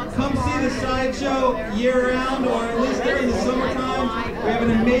 Come see the sideshow year-round, or at least during the summertime. We have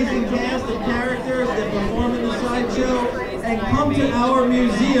an amazing cast of characters that perform in the sideshow. And come to our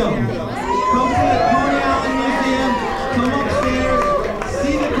museum. Come to the Coney Island Museum. Come upstairs.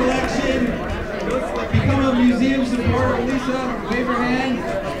 See the collection. Become a museum supporter. Lisa, wave her hand.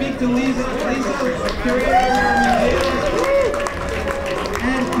 Speak to Lisa. Lisa, curator of our museum.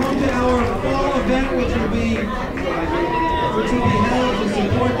 And come to our fall event, which will be held to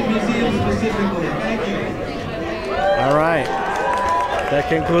support the museum specifically. Thank you. All right. That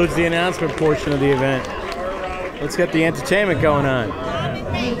concludes the announcement portion of the event. Let's get the entertainment going on.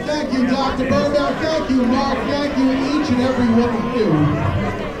 Thank you, Dr. Birnbaum. Thank you, Mark. Thank you, each and every one of you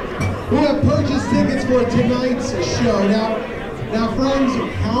who have purchased tickets for tonight's show. Now, friends,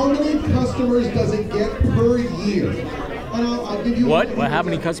 how many customers does it get per year? And I'll give you What? Well, how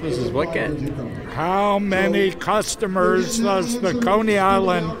many customers does what get? How many customers does the Coney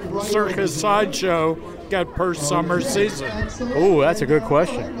Island Circus Sideshow get per summer season? Oh, that's a good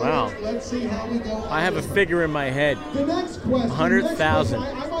question. Wow. I have a figure in my head. 100,000.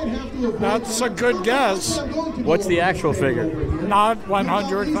 That's a good guess. What's the actual figure? Not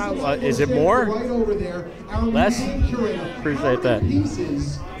 100,000. Is it more? Less? Appreciate that.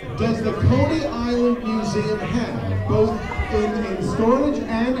 Does the Coney Island Museum have, both in storage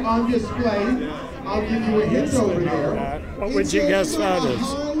and on display? I'll give you a hint over there. What would you guess that is?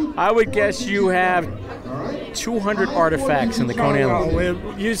 I would guess you have 200 artifacts in the Coney Island.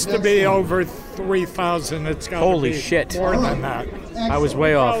 No, it used to be over 3,000. It's got Holy to be shit. more than that. I was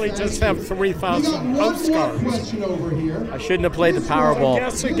way off. Probably just have 3,000 postcards. I shouldn't have played the Powerball.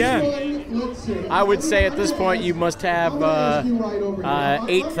 Guess again. I would say at this point you must have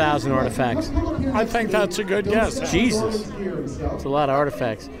 8,000 artifacts. I think that's a good guess. Jesus. It's a lot of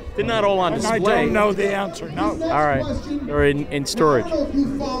artifacts. They're not all on display. I don't know the answer, no. All right. They're in storage. I don't know if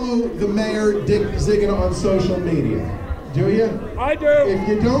you follow the mayor, Dick Ziggin, on social media. Do you? I do. If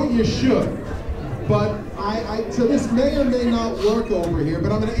you don't, you should. But so this may or may not work over here,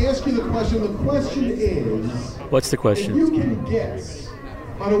 but I'm going to ask you the question. The question is... What's the If question? you can guess,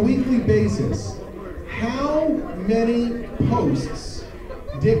 on a weekly basis, how many posts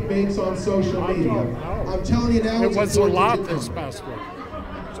Dick makes on social media? I'm telling you now, It was a lot this past week.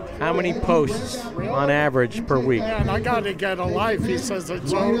 How many posts on average per week? Man, I got to get a life. He says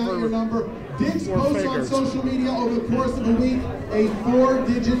it's Write out your over number. Dick's four posts figures. on social media over the course of a week, a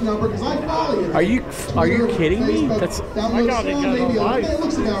 4-digit number, because I follow you. Are you kidding me? Facebook, That's that I looks gotta slow, get a maybe life. it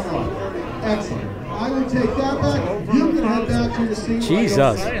looks about right. Excellent. I will take that back. You can head back to your seat.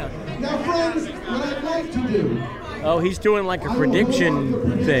 Jesus. Now, friends, what I'd like to do. Oh, he's doing like a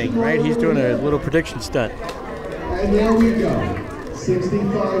prediction thing, right? He's doing a little prediction stunt. And there we go.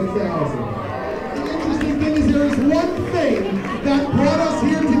 65,000. The interesting thing is there is one thing that brought us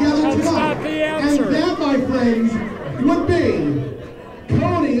here together That's tonight. not the answer. And that, my friends, would be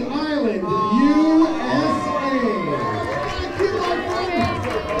Coney Island, USA. Thank you, my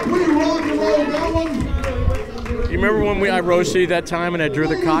friend. We rock and roll that one. You remember when I roasted you that time and I drew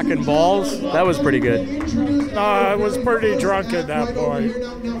the cock and balls? That was pretty good. Introduce No, I was pretty drunk at that point.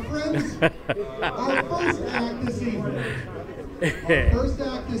 Now, friends, our first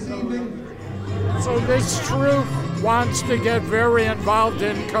act this evening. So this troupe wants to get very involved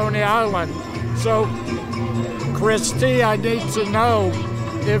in Coney Island. So, Christy, I need to know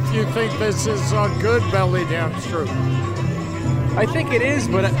if you think this is a good belly dance troupe. I think it is,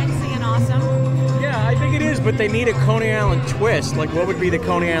 but Sexy and awesome. yeah, I think it is, but they need a Coney Island twist. Like, what would be the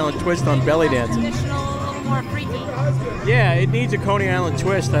Coney Island twist on belly dancing? Traditional, a little more freaky. Yeah, it needs a Coney Island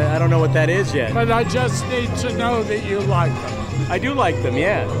twist. I don't know what that is yet. But I just need to know that you like them. I do like them,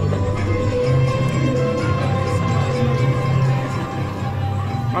 yeah.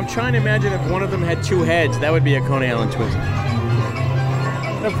 I'm trying to imagine if one of them had two heads, that would be a Coney Island twist.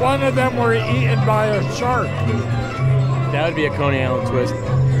 If one of them were eaten by a shark, that would be a Coney Island twist.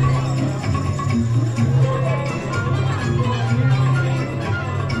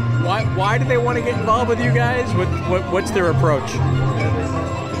 Why do they want to get involved with you guys? What's their approach?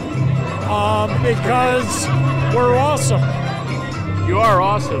 Because we're awesome. You are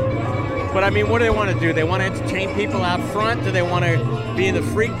awesome. But I mean, what do they want to do? They want to entertain people out front? Do they want to be in the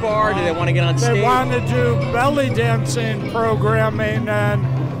freak bar? Do they want to get on stage? They want to do belly dancing programming and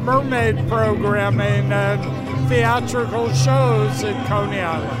mermaid programming and theatrical shows at Coney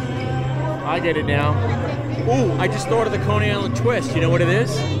Island. I get it now. Ooh, I just thought of the Coney Island twist. You know what it is?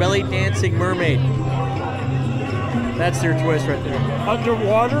 Belly dancing mermaid. That's their twist right there.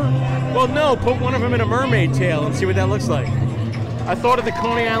 Underwater? Well, no, put one of them in a mermaid tail and see what that looks like. I thought of the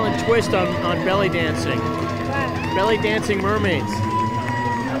Coney Island twist on belly dancing. Belly dancing mermaids.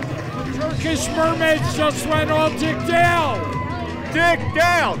 Turkish mermaids just went all Dick Dale. Dick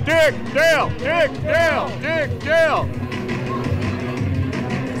Dale, Dick Dale, Dick Dale, Dick Dale.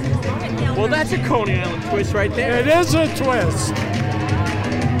 Well, that's a Coney Island twist right there. It is a twist.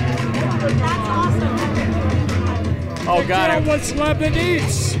 Oh, God. It was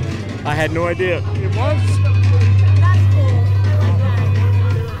Lebanese. I had no idea. It was?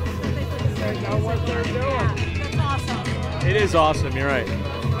 They know what they're doing. That's awesome. It is awesome, you're right.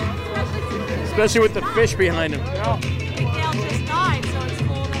 Especially with the fish behind him. Yeah. Big Dale just died, so it's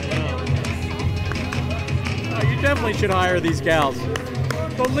cool that they're doing this. You definitely should hire these gals.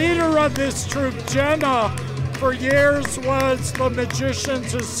 The leader of this troupe, Jenna, for years was the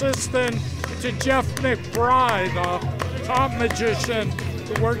magician's assistant to Jeff McBride, a top magician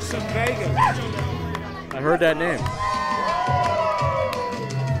who works in Vegas. I heard that name.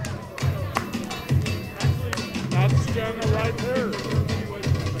 That's Jenna right there.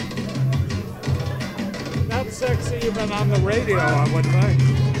 Not sexy even on the radio, I would think.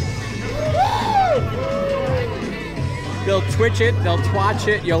 They'll twitch it, they'll twatch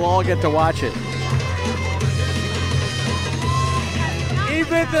it, you'll all get to watch it.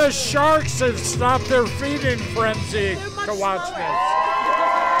 Even the sharks have stopped their feeding frenzy to watch this.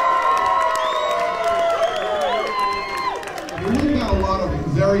 We've got a lot of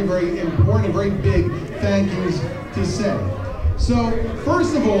very, very important, very big thank yous to say. So,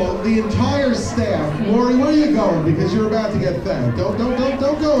 first of all, the entire staff, Lori, where are you going? Because you're about to get thanked. Don't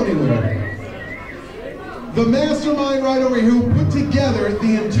go anywhere. The mastermind right over here who put together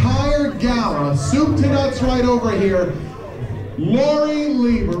the entire gala, soup to nuts right over here, Lori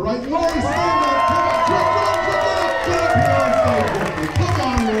Lieber, right? Lori, stand up, get up on stage with me. Come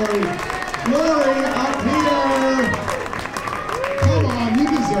on, Lori. Lori, up here. Come on, you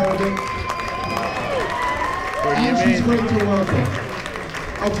deserve it. And she's great to work with.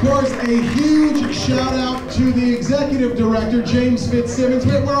 Of course, a huge shout out to the executive director, James Fitzsimmons.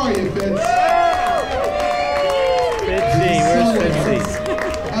 Where are you, Fitz? Where's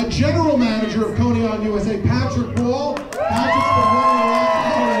Fitzy? A general manager of Coney Island USA, Patrick Wall. Patrick's been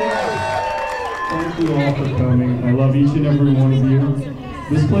running around. Thank you all for coming. I love each and every one of you.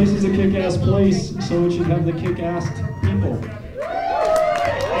 This place is a kick-ass place, so it should have the kick-ass people.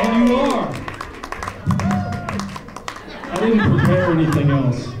 And you are. I didn't prepare anything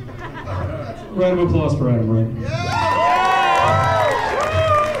else. Round of applause for Adam, right?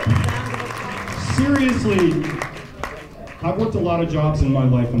 Seriously, I've worked a lot of jobs in my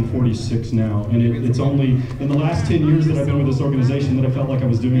life. I'm 46 now, and it's only in the last 10 years that I've been with this organization that I felt like I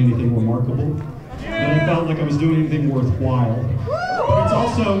was doing anything remarkable, that I felt like I was doing anything worthwhile. But it's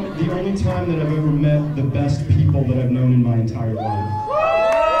also the only time that I've ever met the best people that I've known in my entire life.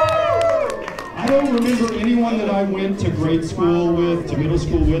 I don't remember anyone that I went to grade school with, to middle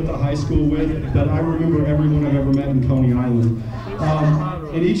school with, to high school with, but I remember everyone I've ever met in Coney Island.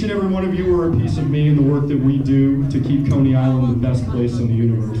 And each and every one of you are a piece of me in the work that we do to keep Coney Island the best place in the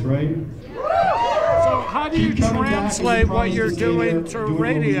universe, right? So how do you translate what you're doing to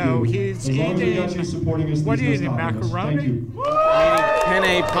radio? He's eating. What are you eating? Macaroni? Eating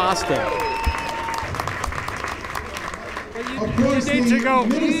penne pasta. Of course, you need to go.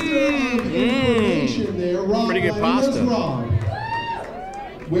 Minister of Information there, Rob. Pretty good pasta. Where's Rob?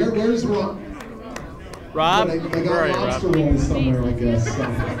 Where's Rob? Rob? They Where got are you, lobster Rob? rolls somewhere, I guess. So. All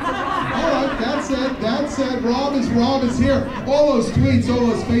right, that's it. Rob is here. All those tweets, all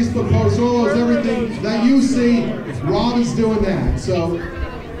those Facebook posts, all those everything that you see, Rob is doing that. So,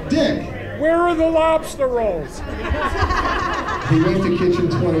 Dick. Where are the lobster rolls? He went to Kitchen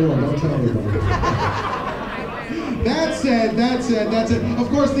 21. Don't tell anybody. That's it. Of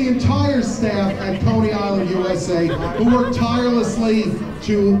course, the entire staff at Coney Island, USA, who work tirelessly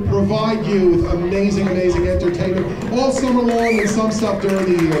to provide you with amazing entertainment all summer long and some stuff during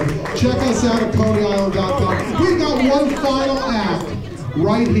the year. Check us out at ConeyIsland.com. We've got one final act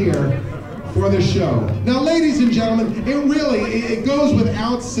right here for the show. Now, ladies and gentlemen, it goes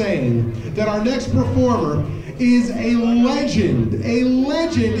without saying that our next performer is a legend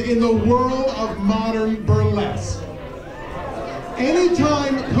in the world of modern burlesque.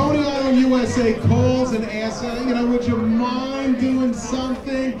 Anytime Coney Island, USA calls and asks, would you mind doing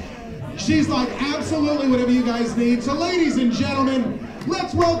something? She's like, absolutely, whatever you guys need. So ladies and gentlemen,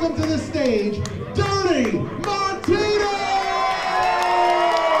 let's welcome to the stage, Dirty Martino!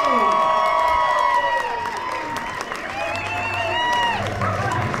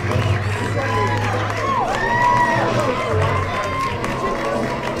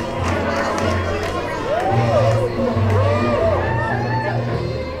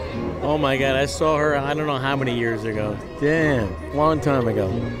 Oh my God, I saw her, I don't know how many years ago. Damn, long time ago.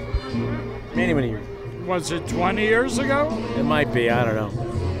 Many years. Was it 20 years ago? It might be, I don't know.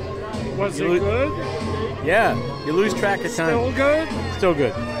 Was it good? Yeah, you lose track of time. Still good? Still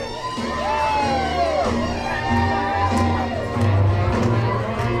good.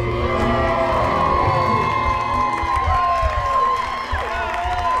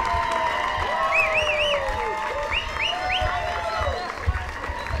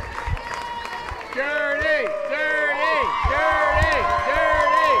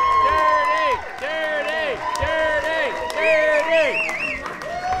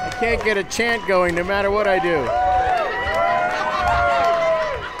 Can't get a chant going no matter what I do.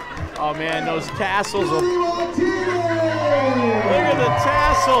 Oh man, those tassels will... Look at the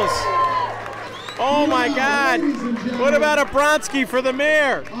tassels. Oh my God. What about a Bronski for the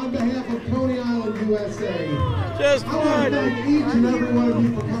mayor? On behalf of Coney Island, USA. Just I want to thank each and every one of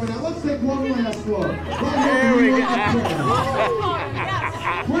you for coming out. Let's take one last look. There we go.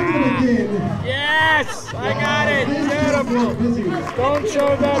 We're going to begin. Yes! I got it! Beautiful! Don't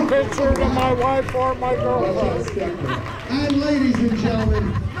show that picture to my wife or my girlfriend. And ladies and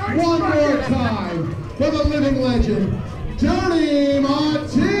gentlemen, one more time for the living legend, Dirty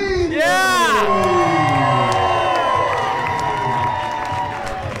Martino! Yeah!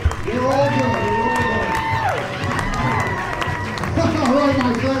 You're all good. All right,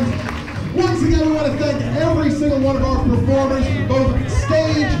 my friends. Once again, we want to thank every single one of our performers, both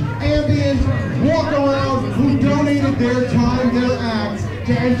stage, ambient, walk around, who donated their time, their acts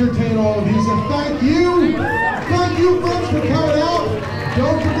to entertain all of you. So thank you. Thank you, friends, for coming out.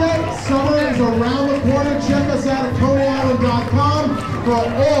 Don't forget, summer is around the corner. Check us out at ConeyIsland.com for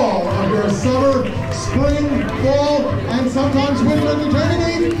all of your summer, spring, fall, and sometimes winter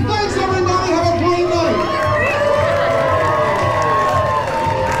entertaining needs. Thanks, everybody. Have a great night.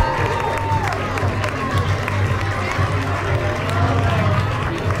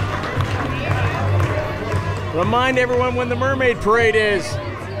 Remind everyone when the Mermaid Parade is.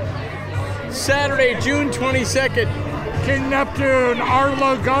 Saturday, June 22nd. King Neptune,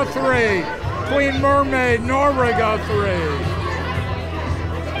 Arlo Guthrie. Queen Mermaid, Nora Guthrie.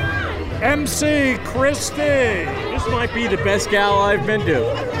 MC Christie. This might be the best gala I've been to.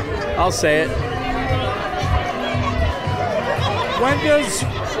 I'll say it. When does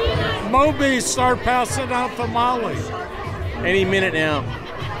Moby start passing out the Molly? Any minute now.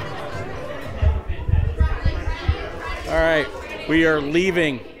 All right, we are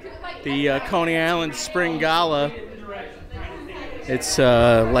leaving the Coney Island Spring Gala. It's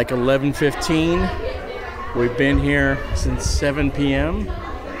like 11:15. We've been here since 7 p.m.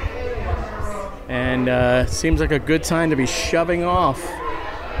 And it seems like a good time to be shoving off.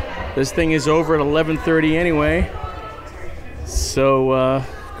 This thing is over at 11:30 anyway. So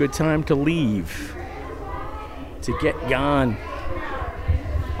good time to leave, to get gone.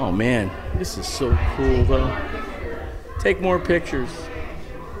 Oh man, this is so cool though. Take more pictures.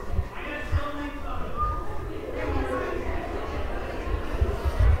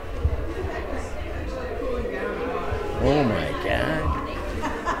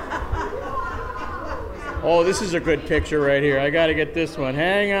 Oh, this is a good picture right here. I got to get this one.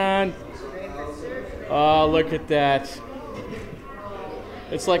 Hang on. Oh, look at that.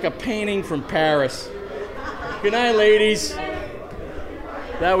 It's like a painting from Paris. Good night, ladies.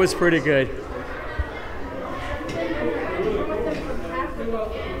 That was pretty good.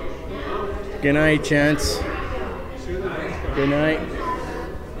 Good night, gents. Good night.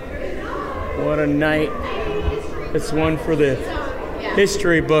 What a night. It's one for the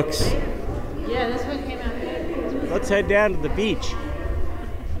history books. Yeah, this one came out good. Let's head down to the beach.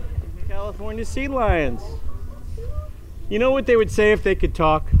 California sea lions. You know what they would say if they could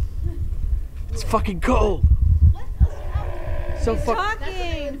talk? It's fucking cold. So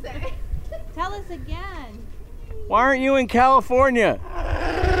Talking. Tell us again. Why aren't you in California?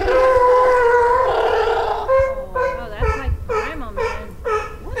 Oh, that's like primal, man.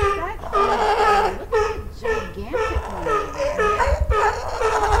 What is that? Look at the gigantic one.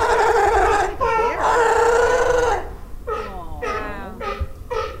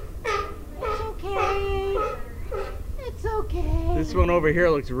 It's okay. This one over here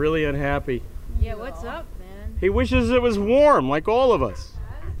looks really unhappy. Yeah, what's up, man? He wishes it was warm, like all of us.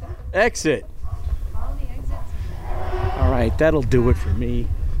 Exit. All the exits. All right, that'll do it for me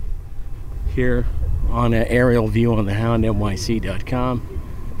here on an aerial view on thehoundnyc.com.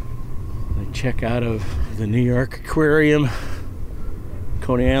 A check out of the New York Aquarium.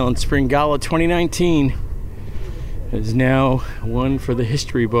 Coney Island Spring Gala 2019 is now one for the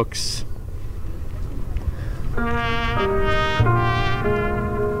history books.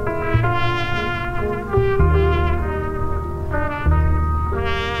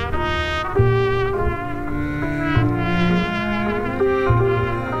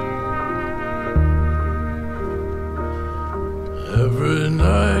 Every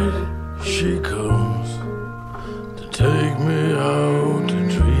night she comes to take me out to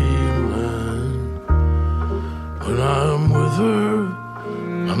dreamland. When I'm with her,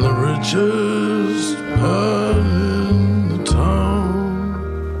 I'm the richest man in the town.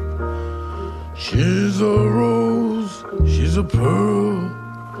 She's a rose, she's a pearl,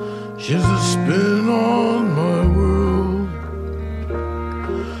 she's a spin on my world.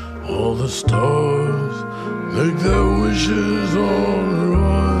 All the stars make their wishes on her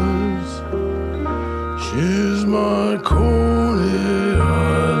eyes. She's my Coney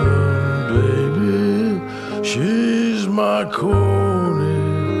Island baby. She's my Coney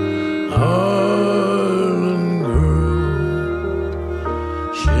Island girl.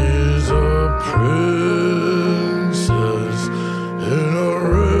 She's a princess in a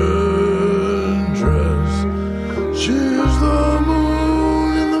red dress. She's the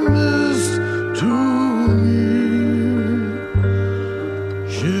moon in the mist to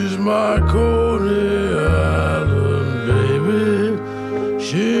she's my Coney Island baby.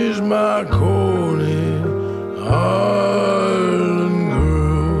 She's my Coney Island girl.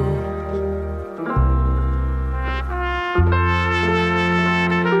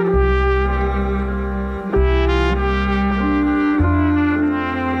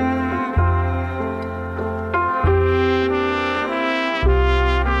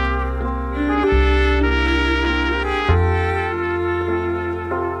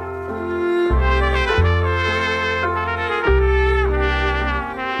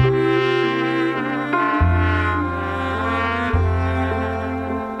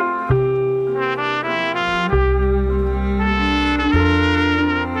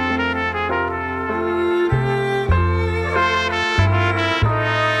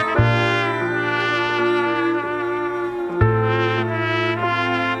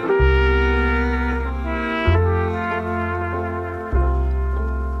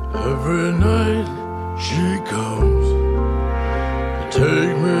 Every night she comes to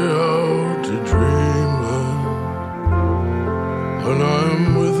take me out to dreamland. When I'm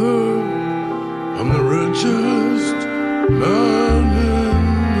with her, I'm the richest man in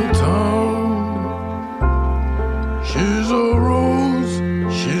the town. She's a rose,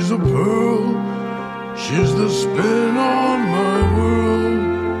 she's a pearl, she's the spin on my world.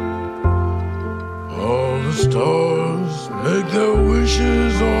 All the stars make their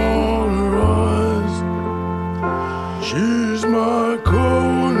wishes on